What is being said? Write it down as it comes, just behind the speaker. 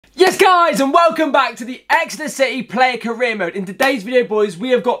Yes guys, and welcome back to the Exeter City player career mode. In today's video boys,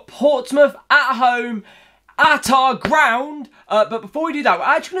 we have got Portsmouth at home at our ground. But before we do that, we're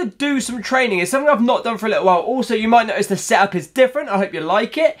actually going to do some training. It's something I've not done for a little while. Also, you might notice the setup is different. I hope you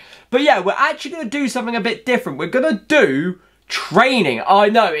like it. But yeah, we're actually going to do something a bit different. We're going to do training. I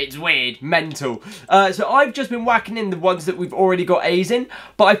know, it's weird, mental. So I've just been whacking in the ones that we've already got A's in,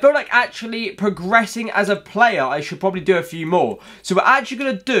 but I feel like actually progressing as a player, I should probably do a few more. So we're actually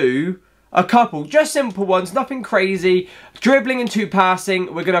going to do a couple, just simple ones, nothing crazy. Dribbling and two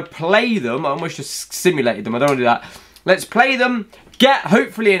passing, we're going to play them. I almost just simulated them, I don't want to do that. Let's play them, get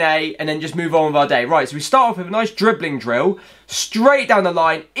hopefully an A, and then just move on with our day. Right, so we start off with a nice dribbling drill, straight down the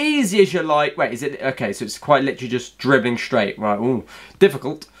line, easy as you like. Wait, is it? Okay, so it's quite literally just dribbling straight. Right, ooh,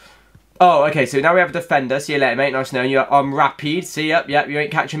 difficult. Oh, okay, so now we have a defender. See you later, mate. Nice knowing you. I'm rapid. See ya. Yep, you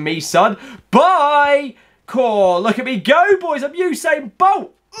ain't catching me, son. Bye! Cool, look at me go, boys. I'm Usain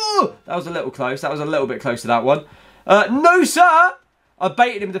Bolt. Ooh, that was a little close. That was a little bit close to that one. No, sir. I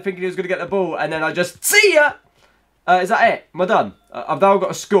baited him into thinking he was going to get the ball, and then I just, see ya. Is that it? Am I done? I've now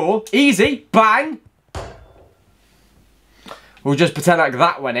got a score. Easy. Bang. We'll just pretend like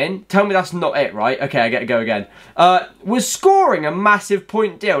that went in. Tell me that's not it, right? Okay, I get to go again. Was scoring a massive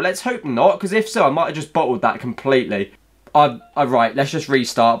point deal? Let's hope not, because if so, I might have just bottled that completely. Right, let's just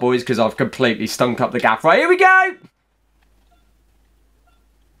restart, boys, because I've completely stunk up the gaff. Right, here we go!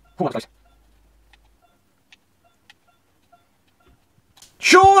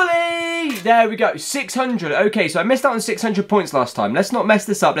 Surely! There we go, 600. Okay, so I missed out on 600 points last time. Let's not mess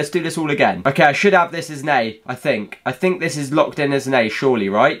this up. Let's do this all again. Okay, I should have this as an A, I think. I think this is locked in as an A, surely,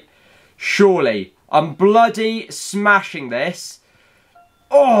 right? Surely. I'm bloody smashing this.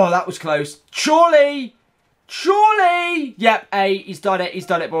 Oh, that was close. Surely! Surely! Yep, A, he's done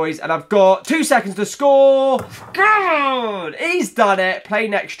it, boys. And I've got 2 seconds to score. Good! He's done it. Play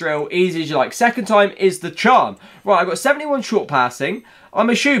next drill, easy as you like. Second time is the charm. Right, I've got 71 short passing. I'm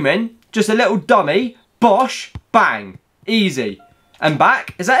assuming just a little dummy. Bosh, bang. Easy. And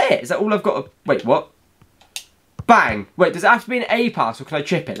back. Is that it? Is that all I've got to... Wait, what? Bang. Wait, does it have to be an A pass or can I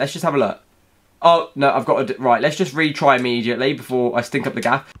chip it? Let's just have a look. Oh, no, I've got to... Right, let's just retry immediately before I stink up the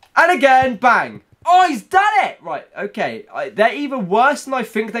gap. And again, bang. Oh, he's done it! Right, okay. They're either worse than I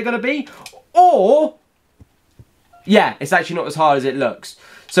think they're going to be, or... Yeah, it's actually not as hard as it looks.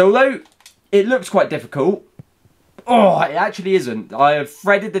 So, although it looks quite difficult... Oh, it actually isn't. I have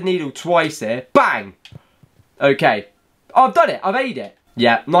threaded the needle twice here. Bang! Okay. Oh, I've done it. I've A'd it.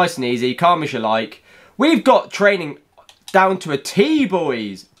 Yeah, nice and easy. Calm as you like. We've got training down to a T,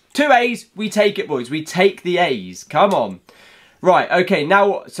 boys. 2 A's, we take it, boys. We take the A's. Come on. Right, okay,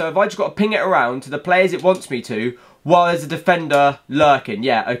 now, so have I just got to ping it around to the players it wants me to while there's a defender lurking?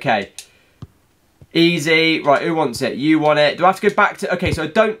 Yeah, okay. Easy. Right, who wants it? You want it. Do I have to go back to... Okay, so I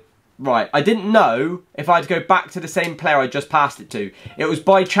don't... Right, I didn't know if I had to go back to the same player I just passed it to. It was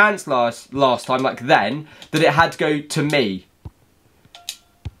by chance last time, like then, that it had to go to me.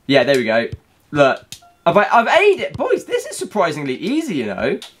 Yeah, there we go. Look, I've A'd it. Boys, this is surprisingly easy, you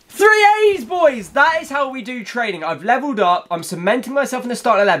know. 3 A's, boys! That is how we do training. I've leveled up. I'm cementing myself in the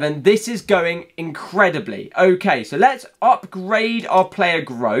start 11. This is going incredibly. Okay, so let's upgrade our player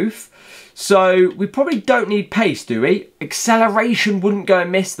growth. So, we probably don't need pace, do we? Acceleration wouldn't go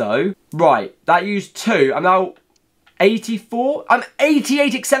amiss, though. Right, that used 2. I'm now 84. I'm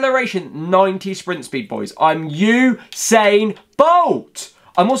 88 acceleration, 90 sprint speed, boys. I'm Usain Bolt!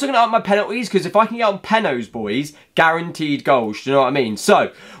 I'm also going to up my penalties, because if I can get on penos, boys, guaranteed goals. Do you know what I mean?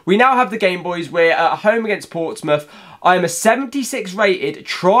 So, we now have the game, boys. We're at home against Portsmouth. I am a 76 rated,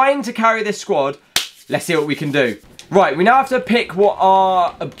 trying to carry this squad. Let's see what we can do. Right, we now have to pick what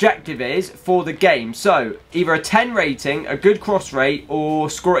our objective is for the game. So, either a 10 rating, a good cross rate, or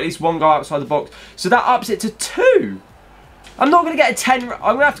score at least 1 goal outside the box. So that ups it to 2. I'm not going to get a 10. I'm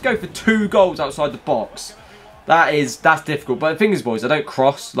going to have to go for 2 goals outside the box. That's difficult. But the thing is, boys, I don't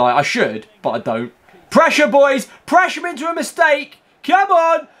cross. Like, I should, but I don't. Pressure, boys. Pressure into a mistake. Come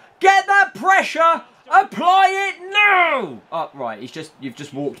on. Get that pressure. Apply it now. Oh, right. You've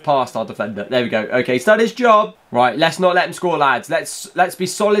just walked past our defender. There we go. Okay, he's done his job. Right, let's not let him score, lads. Let's be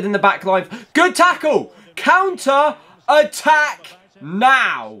solid in the back line. Good tackle. Counter attack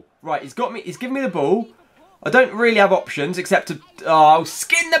now. Right, he's giving me the ball. I don't really have options except to... Oh,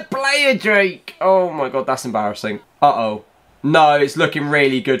 skin the player, Drake. Oh, my God, that's embarrassing. Uh-oh. No, it's looking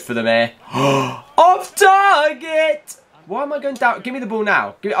really good for them here. Off target! Why am I going down? Give me the ball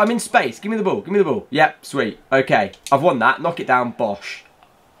now. I'm in space. Give me the ball. Give me the ball. Yep, sweet. Okay, I've won that. Knock it down, bosh.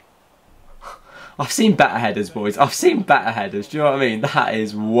 I've seen better headers, boys. I've seen better headers. Do you know what I mean? That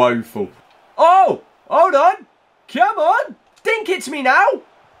is woeful. Oh! Hold on! Come on! Dink it to me now!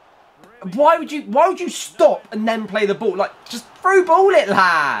 Why would you stop and then play the ball? Like, just through ball it,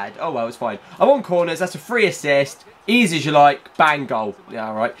 lad. Oh, well, it's fine. I'm on corners. That's a free assist. Easy as you like. Bang, goal. Yeah,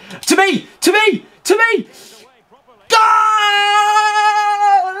 all right. To me! To me! To me! Go!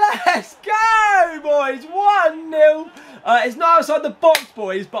 Let's go, boys. 1-0. It's not outside the box,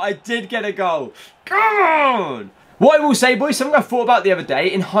 boys, but I did get a goal. Come on! What I will say, boys, something I thought about the other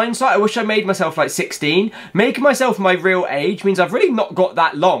day, in hindsight, I wish I made myself like 16. Making myself my real age means I've really not got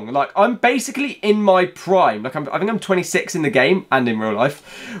that long. Like, I'm basically in my prime. Like, I think I'm 26 in the game and in real life,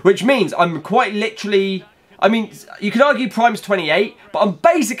 which means I'm quite literally... I mean, you could argue prime's 28, but I'm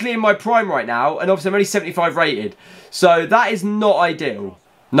basically in my prime right now, and obviously I'm only 75 rated. So that is not ideal.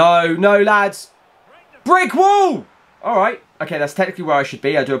 No, no, lads. Brick wall! All right. Okay, that's technically where I should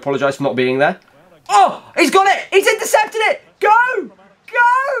be. I do apologise for not being there. Oh, he's got it! He's intercepted it! Go!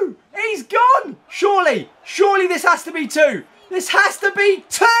 Go! He's gone! Surely, surely this has to be 2. This has to be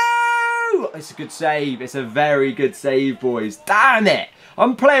 2! It's a good save. It's a very good save, boys. Damn it!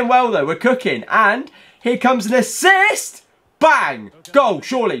 I'm playing well, though. We're cooking. And here comes an assist! Bang! Goal,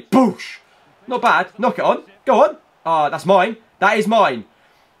 surely. Boosh! Not bad. Knock it on. Go on. Ah, that's mine. That is mine.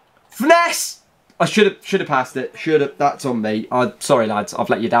 Finesse! I should have passed it. Should have. That's on me. Sorry, lads. I've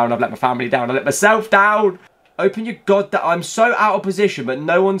let you down. I've let my family down. I let myself down. Open your god. I'm so out of position, but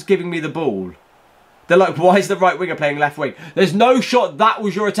no one's giving me the ball. They're like, why is the right winger playing left wing? There's no shot. That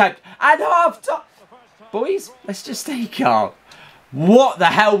was your attempt. And half time. Boys, let's just stay calm. What the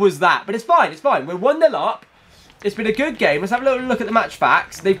hell was that? But it's fine. It's fine. We're 1-0 up. It's been a good game. Let's have a little look at the match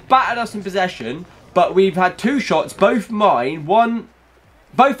facts. They've battered us in possession, but we've had 2 shots, both mine.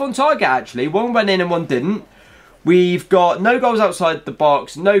 Both on target, actually. One went in and one didn't. We've got no goals outside the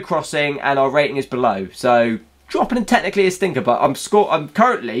box, no crossing, and our rating is below. So, dropping technically a stinker, but I'm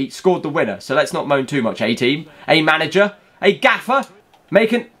currently scored the winner. So, let's not moan too much, A-team. A manager. A gaffer.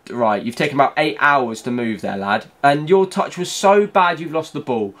 Right, you've taken about 8 hours to move there, lad. And your touch was so bad, you've lost the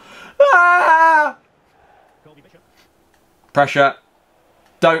ball. Ah! Pressure.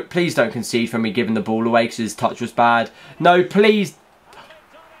 Please don't concede from me giving the ball away because his touch was bad. No, please.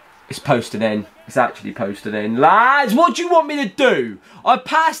 It's posted in. It's actually posted in. Lads, what do you want me to do? I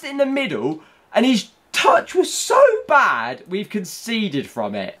passed it in the middle and his touch was so bad, we've conceded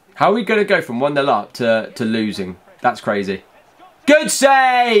from it. How are we going to go from 1-0 up to losing? That's crazy. Good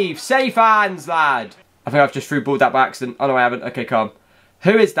save! Safe hands, lad. I think I've just threw balled that by accident. Oh, no, I haven't. Okay, calm.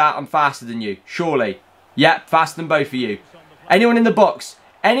 Who is that? I'm faster than you. Surely. Yep, faster than both of you. Anyone in the box?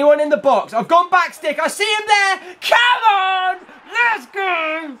 Anyone in the box? I've gone back stick. I see him there. Come on! Let's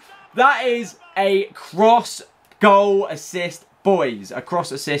go! That is a cross goal assist, boys. A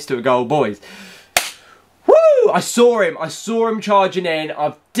cross assist to a goal, boys. Woo! I saw him charging in.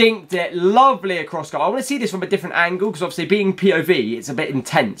 I've dinked it. Lovely across goal. I want to see this from a different angle because obviously being POV, it's a bit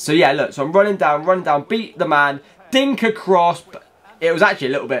intense. So yeah, look. So I'm running down, beat the man, dink across. It was actually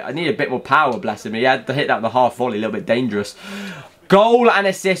a little bit, I need a bit more power, bless him. He had to hit that with a half volley, a little bit dangerous. Goal and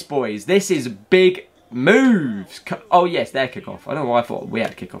assist, boys. This is big moves. Oh, yes, their kickoff. I don't know why I thought we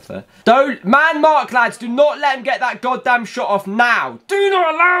had a kickoff there. Don't, man mark, lads. Do not let him get that goddamn shot off now. Do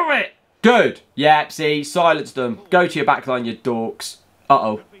not allow it. Good. Yep, see, silence them. Go to your backline, you dorks.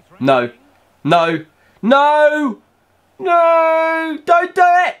 Uh-oh. No. No. No. No. Don't do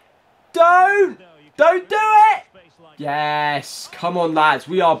it. Don't do it. Yes. Come on, lads.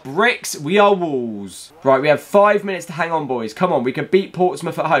 We are bricks. We are walls. Right, we have 5 minutes to hang on, boys. Come on, we can beat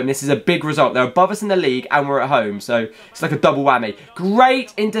Portsmouth at home. This is a big result. They're above us in the league and we're at home. So it's like a double whammy.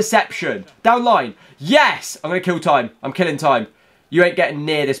 Great interception. Down line. Yes. I'm going to kill time. I'm killing time. You ain't getting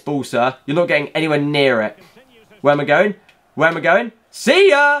near this ball, sir. You're not getting anywhere near it. Where am I going? Where am I going? See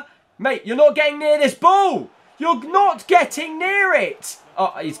ya! Mate, you're not getting near this ball. You're not getting near it.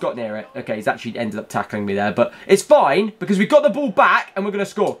 Oh, he's got near it. Okay, he's actually ended up tackling me there. But it's fine because we got the ball back and we're going to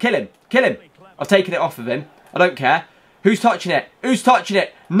score. Kill him. Kill him. I've taken it off of him. I don't care. Who's touching it? Who's touching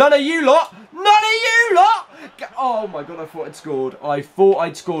it? None of you lot. None of you lot. Oh, my God. I thought I'd scored. I thought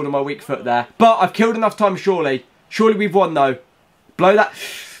I'd scored on my weak foot there. But I've killed enough time, surely. Surely we've won, though. Blow that.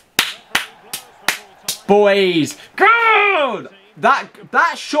 Boys. Good.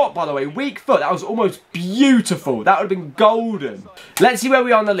 That shot, by the way, weak foot, that was almost beautiful. That would have been golden. Let's see where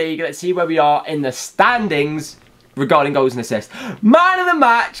we are in the league. Let's see where we are in the standings regarding goals and assists. Man of the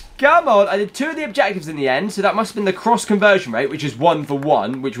match. Come on. I did 2 of the objectives in the end, so that must have been the cross conversion rate, which is 1 for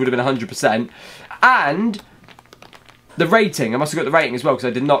 1, which would have been 100%. And the rating. I must have got the rating as well because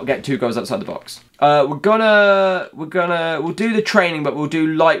I did not get 2 goals outside the box. We'll do the training, but we'll do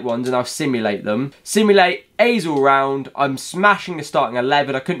light ones and I'll simulate them. Simulate A's all round. I'm smashing the starting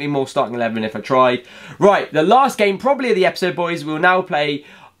 11. I couldn't be more starting 11 if I tried. Right, the last game probably of the episode, boys. We'll now play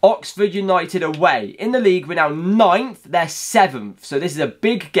Oxford United away. In the league, we're now 9th, they're 7th. So this is a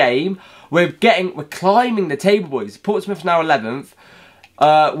big game. We're climbing the table, boys. Portsmouth now 11th.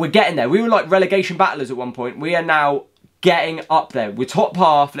 We're getting there. We were like relegation battlers at one point. We are now getting up there. We're top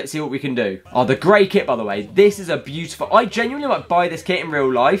half. Let's see what we can do. Oh, the grey kit, by the way. This is a beautiful... I genuinely might buy this kit in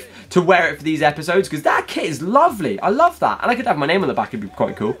real life to wear it for these episodes because that kit is lovely. I love that. And I could have my name on the back. It'd be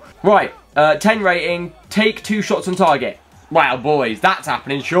quite cool. Right. 10 rating. Take 2 shots on target. Wow, boys, that's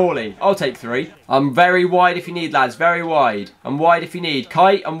happening, surely. I'll take 3. I'm very wide if you need, lads. Very wide. I'm wide if you need.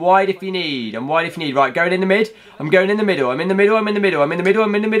 Kite, I'm wide if you need. I'm wide if you need. Right, going in the mid. I'm going in the middle. I'm in the middle. I'm in the middle. I'm in the middle.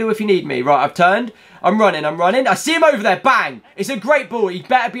 I'm in the middle if you need me. Right, I've turned. I'm running. I'm running. I see him over there. Bang. It's a great ball. He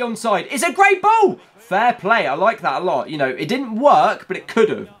better be onside. It's a great ball. Fair play. I like that a lot. You know, it didn't work, but it could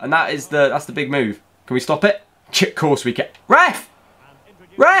have. And that's the big move. Can we stop it? Of course we can. Ref!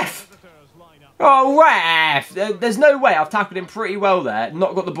 Ref! Oh, ref! There's no way. I've tackled him pretty well there,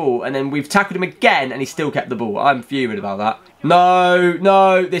 not got the ball, and then we've tackled him again, and he still kept the ball. I'm fuming about that. No,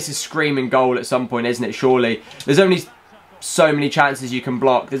 no, this is screaming goal at some point, isn't it, surely? There's only so many chances you can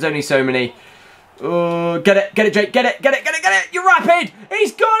block. There's only so many... get it, Jake, get it, get it, get it, get it! You're rapid!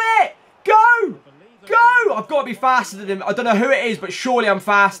 He's got it! Go! Go! I've got to be faster than him. I don't know who it is, but surely I'm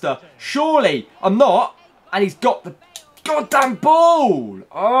faster. Surely I'm not, and he's got the goddamn ball!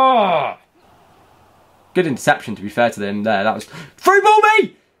 Oh! Good interception, to be fair to them there. That was... Through ball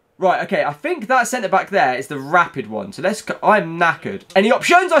me! Right, okay, I think that centre-back there is the rapid one. So let's... I'm knackered. Any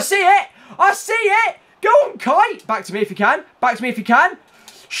options? I see it! I see it! Go on, Kite! Back to me if you can. Back to me if you can.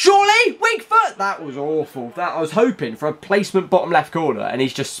 Surely! Weak foot! That was awful. That I was hoping for a placement bottom left corner, and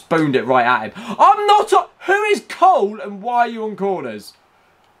he's just spooned it right at him. I'm not... Who is Cole, and why are you on corners?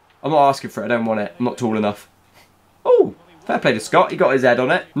 I'm not asking for it. I don't want it. I'm not tall enough. Oh, fair play to Scott. He got his head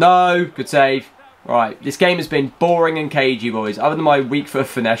on it. No, good save. Right, this game has been boring and cagey, boys. Other than my weak foot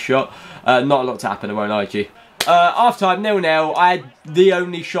finesse shot, not a lot to happen, I won't lie to you. Half time, 0-0. I had the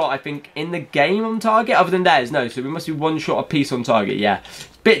only shot, I think, in the game on target, other than theirs. No, so we must be 1 shot a piece on target, yeah.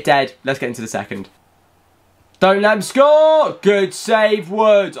 Bit dead. Let's get into the second. Don't let him score! Good save,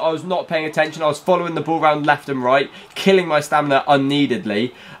 Woods. I was not paying attention. I was following the ball around left and right, killing my stamina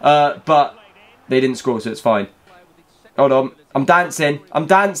unneededly. But they didn't score, so it's fine. Hold on. I'm dancing. I'm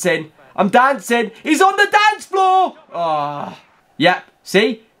dancing. I'm dancing. He's on the dance floor. Ah, oh. Yep.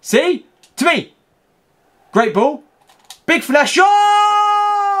 See? See? To me. Great ball. Big finesse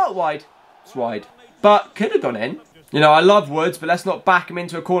shot. Wide. It's wide. But could have gone in. You know, I love Woods, but let's not back him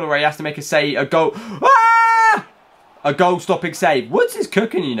into a corner where he has to make a save, a goal. Ah! A goal-stopping save. Woods is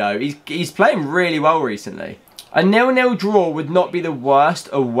cooking, you know. He's playing really well recently. A 0-0 draw would not be the worst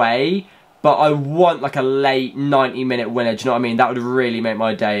away, but I want like a late 90-minute winner. Do you know what I mean? That would really make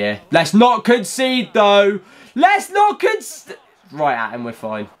my day here. Let's not concede, though. Let's not concede. Right at him, we're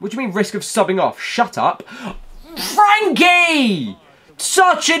fine. What do you mean risk of subbing off? Shut up. Frankie!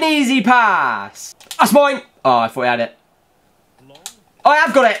 Such an easy pass. That's mine. Oh, I thought he had it. I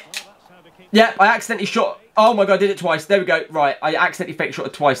have got it. Yep, I accidentally shot. Oh my god, I did it twice. There we go. Right, I accidentally fake shot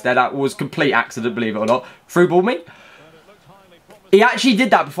it twice there. That was complete accident, believe it or not. Through ball me. He actually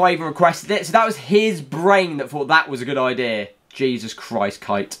did that before I even requested it, so that was his brain that thought that was a good idea. Jesus Christ,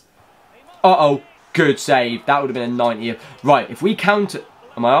 Kite. Uh-oh. Good save. That would have been a 90. Right, if we counter...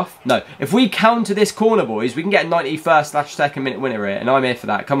 Am I off? No. If we counter this corner, boys, we can get a 91st/2nd minute winner here, and I'm here for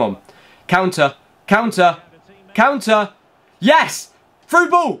that. Come on. Counter. Counter. Counter. Yes! Through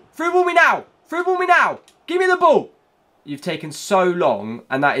ball. Through ball me now. Through ball me now. Give me the ball. You've taken so long,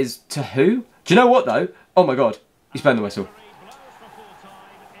 and that is to who? Do you know what, though? Oh, my God. He's blown the whistle.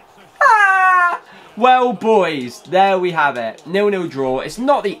 Well, boys, there we have it. 0-0 draw. It's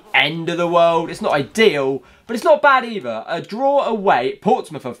not the end of the world. It's not ideal, but it's not bad either. A draw away.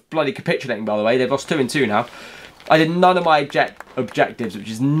 Portsmouth are bloody capitulating, by the way. They've lost 2-2 now. I did none of my objectives, which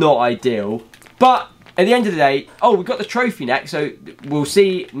is not ideal. But at the end of the day, oh, we've got the trophy next. So we'll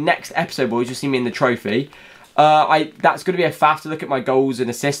see next episode, boys. You'll see me in the trophy. That's going to be a faff to look at my goals and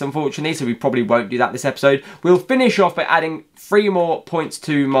assists, unfortunately. So we probably won't do that this episode. We'll finish off by adding 3 more points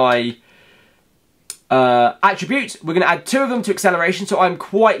to my... attributes. We're going to add 2 of them to acceleration, so I'm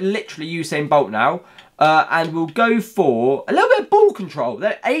quite literally Usain Bolt now. And we'll go for a little bit of ball control.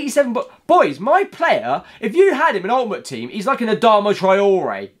 They're 87, boys, my player, if you had him in Ultimate Team, he's like an Adama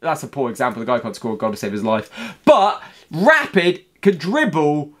Traore. That's a poor example. The guy can't score a goal to save his life. But rapid, could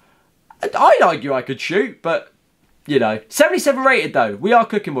dribble. I'd argue I could shoot, but you know. 77 rated though. We are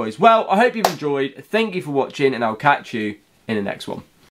cooking, boys. Well, I hope you've enjoyed. Thank you for watching, and I'll catch you in the next one.